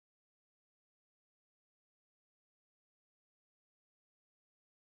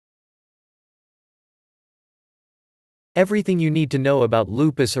Everything you need to know about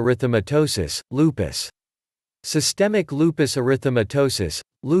lupus erythematosus, lupus. Systemic lupus erythematosus,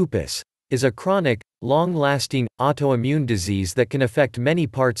 lupus, is a chronic, long-lasting, autoimmune disease that can affect many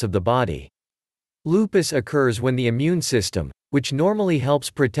parts of the body. Lupus occurs when the immune system, which normally helps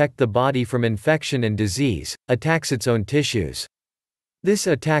protect the body from infection and disease, attacks its own tissues. This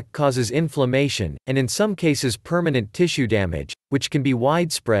attack causes inflammation, and in some cases permanent tissue damage, which can be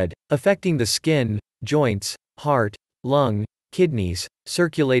widespread, affecting the skin, joints, heart, lung, kidneys,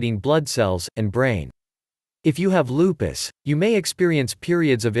 circulating blood cells, and brain. If you have lupus, you may experience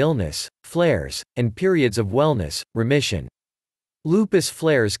periods of illness, flares, and periods of wellness, remission. Lupus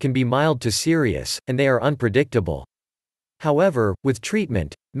flares can be mild to serious, and they are unpredictable. However, with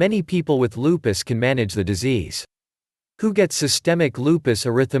treatment, many people with lupus can manage the disease. Who gets systemic lupus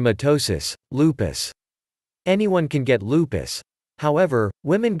erythematosus, lupus? Anyone can get lupus. However,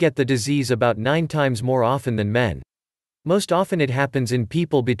 women get the disease about 9 times more often than men. Most often it happens in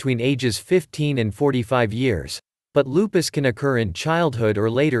people between ages 15 and 45 years, but lupus can occur in childhood or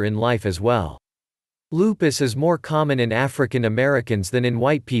later in life as well. Lupus is more common in African Americans than in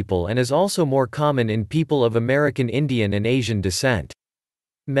white people and is also more common in people of American Indian and Asian descent.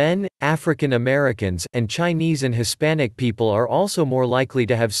 Men, African Americans, and Chinese and Hispanic people are also more likely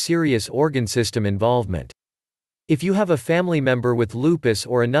to have serious organ system involvement. If you have a family member with lupus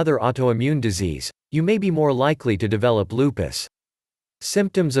or another autoimmune disease, you may be more likely to develop lupus.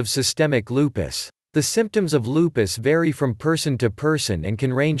 Symptoms of systemic lupus. The symptoms of lupus vary from person to person and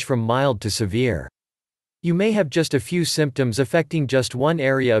can range from mild to severe. You may have just a few symptoms affecting just one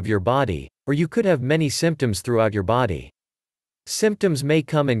area of your body, or you could have many symptoms throughout your body. Symptoms may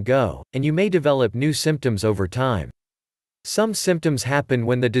come and go, and you may develop new symptoms over time. Some symptoms happen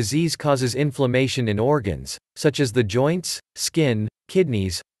when the disease causes inflammation in organs, such as the joints, skin,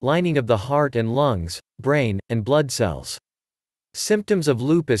 kidneys, lining of the heart and lungs, brain, and blood cells. Symptoms of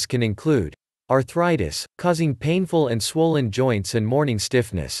lupus can include arthritis, causing painful and swollen joints and morning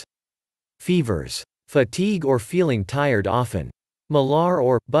stiffness, fevers, fatigue or feeling tired often, malar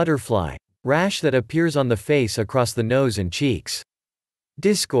or butterfly, rash that appears on the face across the nose and cheeks,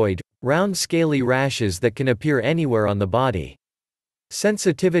 discoid, round scaly rashes that can appear anywhere on the body,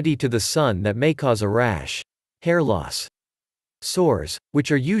 sensitivity to the sun that may cause a rash, hair loss, sores,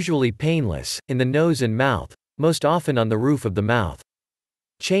 which are usually painless, in the nose and mouth, most often on the roof of the mouth,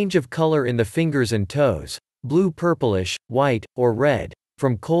 change of color in the fingers and toes, blue purplish, white, or red,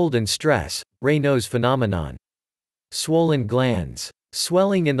 from cold and stress, Raynaud's phenomenon, swollen glands,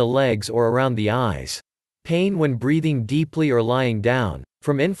 swelling in the legs or around the eyes, pain when breathing deeply or lying down,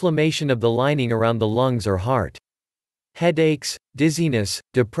 from inflammation of the lining around the lungs or heart, headaches, dizziness,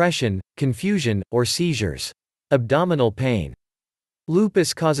 depression, confusion, or seizures, abdominal pain.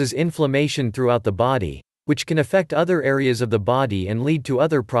 Lupus causes inflammation throughout the body, which can affect other areas of the body and lead to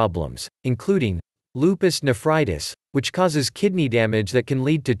other problems, including lupus nephritis, which causes kidney damage that can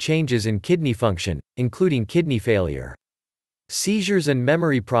lead to changes in kidney function, including kidney failure, seizures and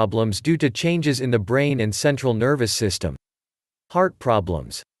memory problems due to changes in the brain and central nervous system, heart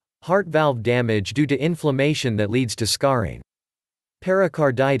problems, heart valve damage due to inflammation that leads to scarring,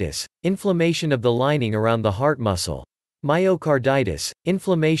 pericarditis, inflammation of the lining around the heart muscle, myocarditis,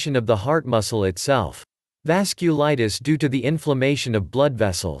 inflammation of the heart muscle itself, vasculitis due to the inflammation of blood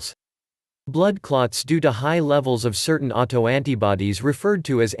vessels, blood clots due to high levels of certain autoantibodies referred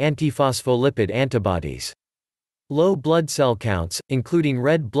to as antiphospholipid antibodies, low blood cell counts, including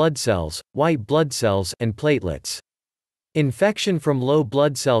red blood cells, white blood cells, and platelets, infection from low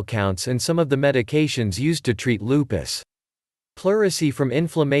blood cell counts and some of the medications used to treat lupus, pleurisy from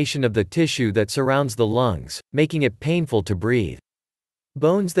inflammation of the tissue that surrounds the lungs, making it painful to breathe,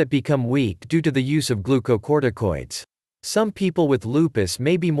 bones that become weak due to the use of glucocorticoids. Some people with lupus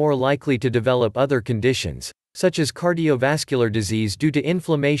may be more likely to develop other conditions, such as cardiovascular disease due to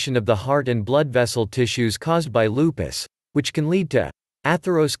inflammation of the heart and blood vessel tissues caused by lupus, which can lead to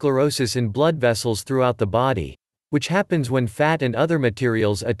atherosclerosis in blood vessels throughout the body, which happens when fat and other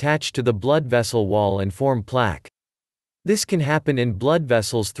materials attach to the blood vessel wall and form plaque. This can happen in blood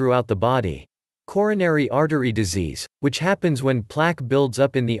vessels throughout the body. Coronary artery disease, which happens when plaque builds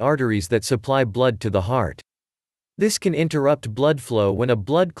up in the arteries that supply blood to the heart. This can interrupt blood flow when a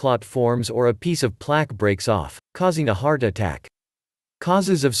blood clot forms or a piece of plaque breaks off, causing a heart attack.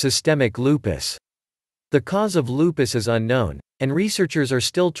 Causes of systemic lupus. The cause of lupus is unknown, and researchers are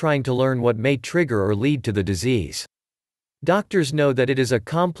still trying to learn what may trigger or lead to the disease. Doctors know that it is a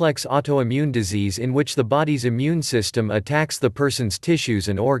complex autoimmune disease in which the body's immune system attacks the person's tissues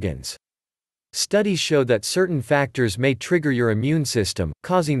and organs. Studies show that certain factors may trigger your immune system,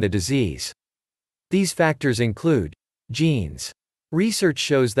 causing the disease. These factors include Genes. Research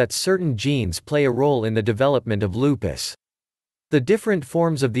shows that certain genes play a role in the development of lupus. The different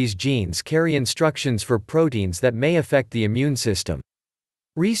forms of these genes carry instructions for proteins that may affect the immune system.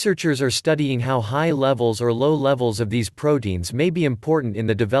 Researchers are studying how high levels or low levels of these proteins may be important in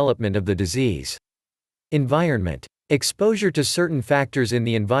the development of the disease. Environment. Exposure to certain factors in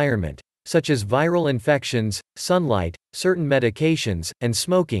the environment, such as viral infections, sunlight, certain medications, and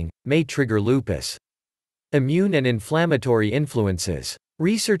smoking, may trigger lupus. Immune and inflammatory influences.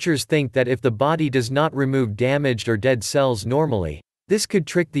 Researchers think that if the body does not remove damaged or dead cells normally, this could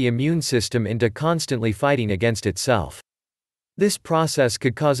trick the immune system into constantly fighting against itself. This process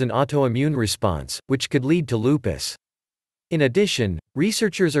could cause an autoimmune response, which could lead to lupus. In addition,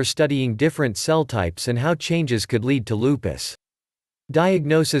 researchers are studying different cell types and how changes could lead to lupus.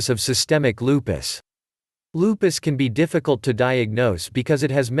 Diagnosis of systemic lupus. Lupus can be difficult to diagnose because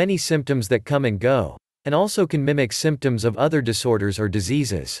it has many symptoms that come and go, and also can mimic symptoms of other disorders or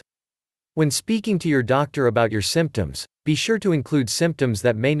diseases. When speaking to your doctor about your symptoms, be sure to include symptoms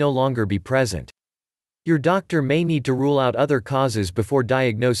that may no longer be present. Your doctor may need to rule out other causes before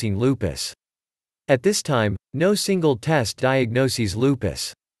diagnosing lupus. At this time, no single test diagnoses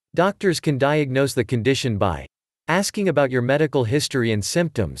lupus. Doctors can diagnose the condition by asking about your medical history and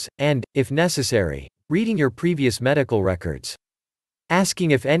symptoms, and, if necessary, reading your previous medical records.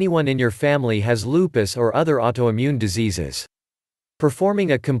 Asking if anyone in your family has lupus or other autoimmune diseases.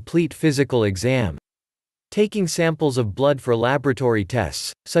 Performing a complete physical exam. Taking samples of blood for laboratory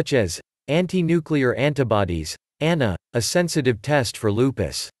tests, such as anti-nuclear antibodies, ANA, a sensitive test for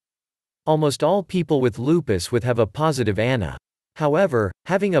lupus. Almost all people with lupus would have a positive ANA. However,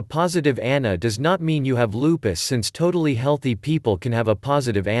 having a positive ANA does not mean you have lupus, since totally healthy people can have a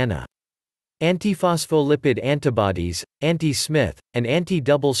positive ANA. Antiphospholipid antibodies, anti-Smith, and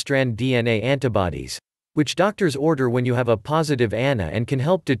anti-double-strand DNA antibodies, which doctors order when you have a positive ANA and can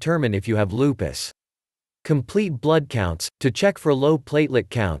help determine if you have lupus. Complete blood counts, to check for low platelet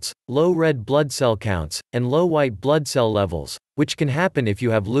counts, low red blood cell counts, and low white blood cell levels, which can happen if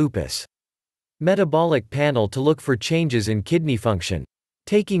you have lupus. Metabolic panel to look for changes in kidney function.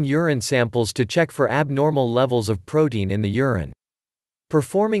 Taking urine samples to check for abnormal levels of protein in the urine.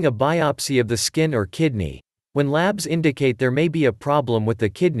 Performing a biopsy of the skin or kidney, when labs indicate there may be a problem with the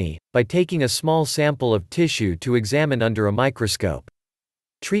kidney, by taking a small sample of tissue to examine under a microscope.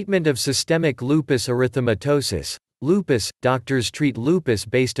 Treatment of systemic lupus erythematosus. Lupus, doctors treat lupus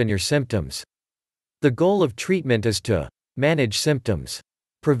based on your symptoms. The goal of treatment is to manage symptoms,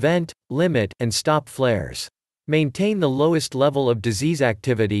 prevent, limit, and stop flares, maintain the lowest level of disease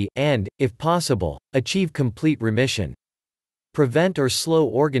activity, and, if possible, achieve complete remission. Prevent or slow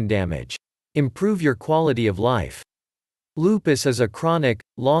organ damage. Improve your quality of life. Lupus is a chronic,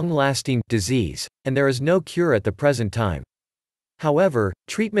 long-lasting disease, and there is no cure at the present time. However,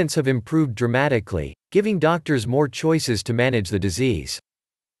 treatments have improved dramatically, giving doctors more choices to manage the disease.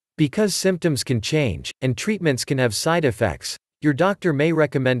 Because symptoms can change, and treatments can have side effects, your doctor may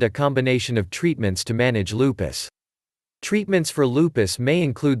recommend a combination of treatments to manage lupus. Treatments for lupus may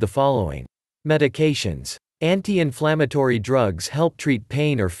include the following. Medications. Anti-inflammatory drugs help treat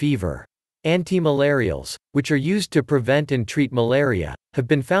pain or fever. Antimalarials, which are used to prevent and treat malaria, have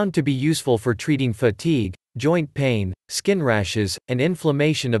been found to be useful for treating fatigue, joint pain, skin rashes, and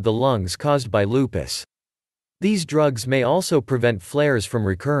inflammation of the lungs caused by lupus. These drugs may also prevent flares from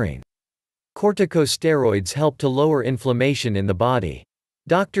recurring. Corticosteroids help to lower inflammation in the body.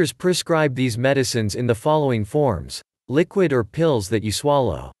 Doctors prescribe these medicines in the following forms: liquid or pills that you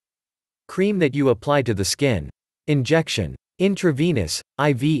swallow, cream that you apply to the skin, injection, intravenous,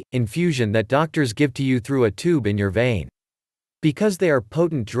 IV, infusion that doctors give to you through a tube in your vein. Because they are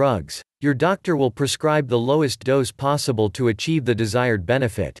potent drugs, your doctor will prescribe the lowest dose possible to achieve the desired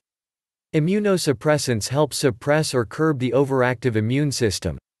benefit. Immunosuppressants help suppress or curb the overactive immune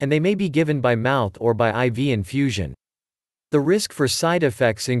system, and they may be given by mouth or by IV infusion. The risk for side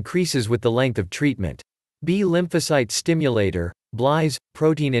effects increases with the length of treatment. B lymphocyte stimulator, BLyS,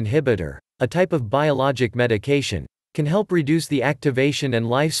 protein inhibitor, a type of biologic medication, can help reduce the activation and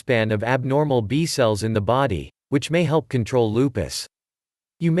lifespan of abnormal B cells in the body, which may help control lupus.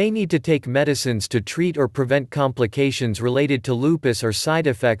 You may need to take medicines to treat or prevent complications related to lupus or side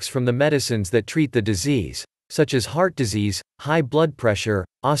effects from the medicines that treat the disease, such as heart disease, high blood pressure,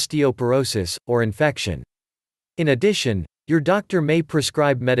 osteoporosis, or infection. In addition, your doctor may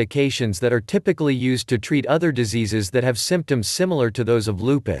prescribe medications that are typically used to treat other diseases that have symptoms similar to those of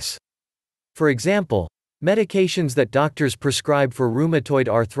lupus. For example, medications that doctors prescribe for rheumatoid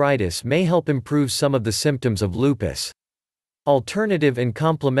arthritis may help improve some of the symptoms of lupus. Alternative and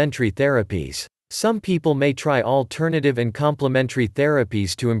complementary therapies. Some people may try alternative and complementary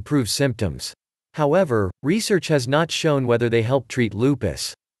therapies to improve symptoms. However, research has not shown whether they help treat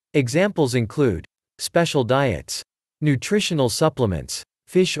lupus. Examples include special diets, nutritional supplements,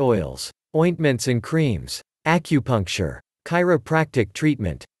 fish oils, ointments and creams, acupuncture, chiropractic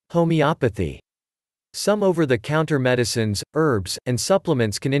treatment, homeopathy. Some over-the-counter medicines, herbs, and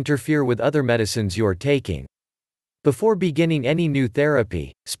supplements can interfere with other medicines you're taking. Before beginning any new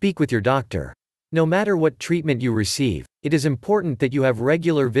therapy, speak with your doctor. No matter what treatment you receive, it is important that you have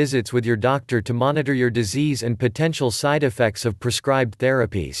regular visits with your doctor to monitor your disease and potential side effects of prescribed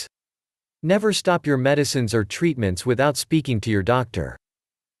therapies. Never stop your medicines or treatments without speaking to your doctor.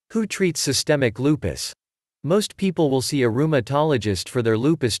 Who treats systemic lupus? Most people will see a rheumatologist for their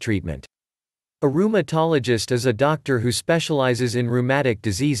lupus treatment. A rheumatologist is a doctor who specializes in rheumatic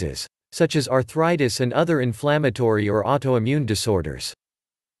diseases, such as arthritis and other inflammatory or autoimmune disorders.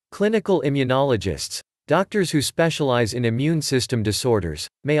 Clinical immunologists, doctors who specialize in immune system disorders,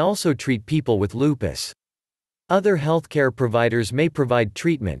 may also treat people with lupus. Other healthcare providers may provide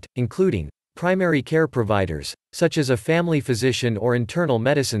treatment, including primary care providers, such as a family physician or internal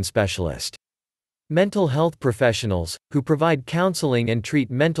medicine specialist. Mental health professionals, who provide counseling and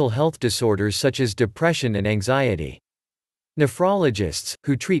treat mental health disorders such as depression and anxiety. Nephrologists,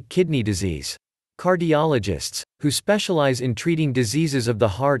 who treat kidney disease. Cardiologists, who specialize in treating diseases of the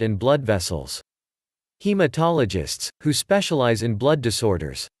heart and blood vessels. Hematologists, who specialize in blood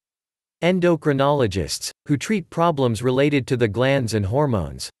disorders. Endocrinologists, who treat problems related to the glands and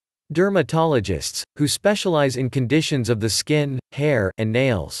hormones. Dermatologists, who specialize in conditions of the skin, hair, and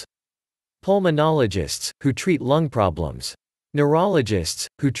nails. Pulmonologists, who treat lung problems. Neurologists,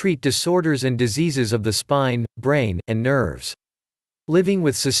 who treat disorders and diseases of the spine, brain, and nerves. Living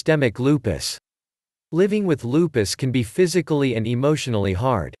with systemic lupus. Living with lupus can be physically and emotionally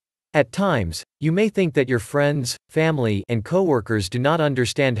hard. At times, you may think that your friends, family, and coworkers do not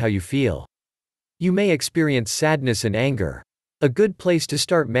understand how you feel. You may experience sadness and anger. A good place to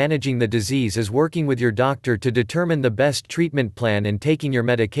start managing the disease is working with your doctor to determine the best treatment plan and taking your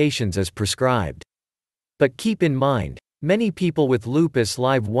medications as prescribed. But keep in mind, many people with lupus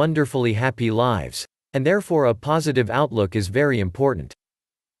live wonderfully happy lives, and therefore a positive outlook is very important.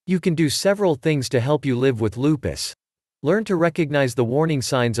 You can do several things to help you live with lupus. Learn to recognize the warning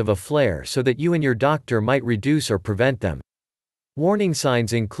signs of a flare so that you and your doctor might reduce or prevent them. Warning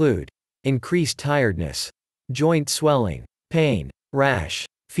signs include increased tiredness, joint swelling, pain, rash,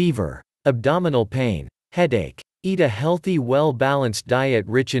 fever, abdominal pain, headache. Eat a healthy, well-balanced diet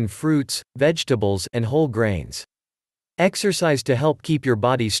rich in fruits, vegetables, and whole grains. Exercise to help keep your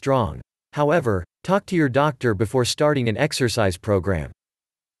body strong. However, talk to your doctor before starting an exercise program.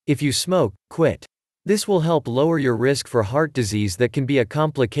 If you smoke, quit. This will help lower your risk for heart disease that can be a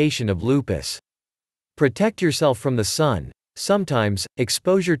complication of lupus. Protect yourself from the sun. Sometimes,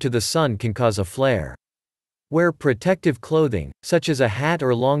 exposure to the sun can cause a flare. Wear protective clothing, such as a hat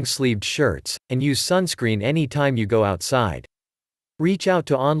or long-sleeved shirts, and use sunscreen anytime you go outside. Reach out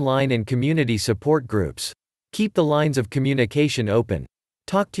to online and community support groups. Keep the lines of communication open.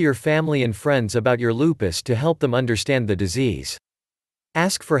 Talk to your family and friends about your lupus to help them understand the disease.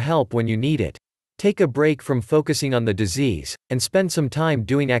 Ask for help when you need it. Take a break from focusing on the disease, and spend some time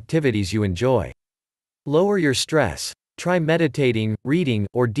doing activities you enjoy. Lower your stress. Try meditating, reading,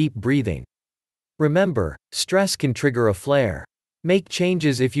 or deep breathing. Remember, stress can trigger a flare. Make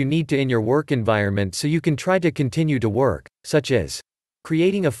changes if you need to in your work environment so you can try to continue to work, such as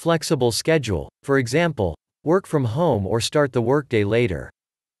creating a flexible schedule, for example, work from home or start the workday later.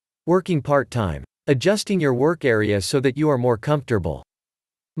 Working part-time. Adjusting your work area so that you are more comfortable.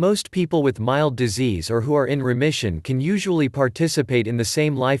 Most people with mild disease or who are in remission can usually participate in the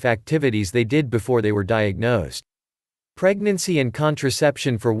same life activities they did before they were diagnosed. Pregnancy and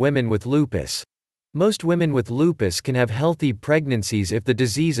contraception for women with lupus. Most women with lupus can have healthy pregnancies if the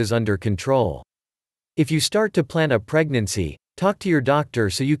disease is under control. If you start to plan a pregnancy, talk to your doctor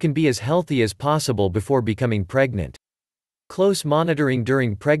so you can be as healthy as possible before becoming pregnant. Close monitoring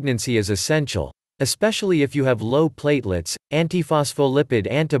during pregnancy is essential, especially if you have low platelets, antiphospholipid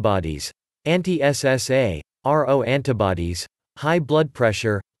antibodies, anti-SSA, RO antibodies, high blood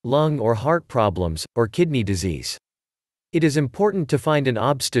pressure, lung or heart problems, or kidney disease. It is important to find an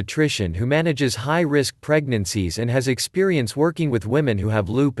obstetrician who manages high-risk pregnancies and has experience working with women who have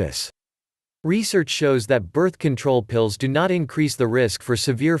lupus. Research shows that birth control pills do not increase the risk for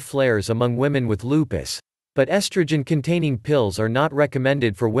severe flares among women with lupus, but estrogen-containing pills are not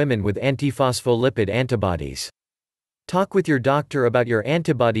recommended for women with antiphospholipid antibodies. Talk with your doctor about your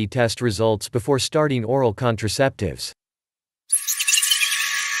antibody test results before starting oral contraceptives.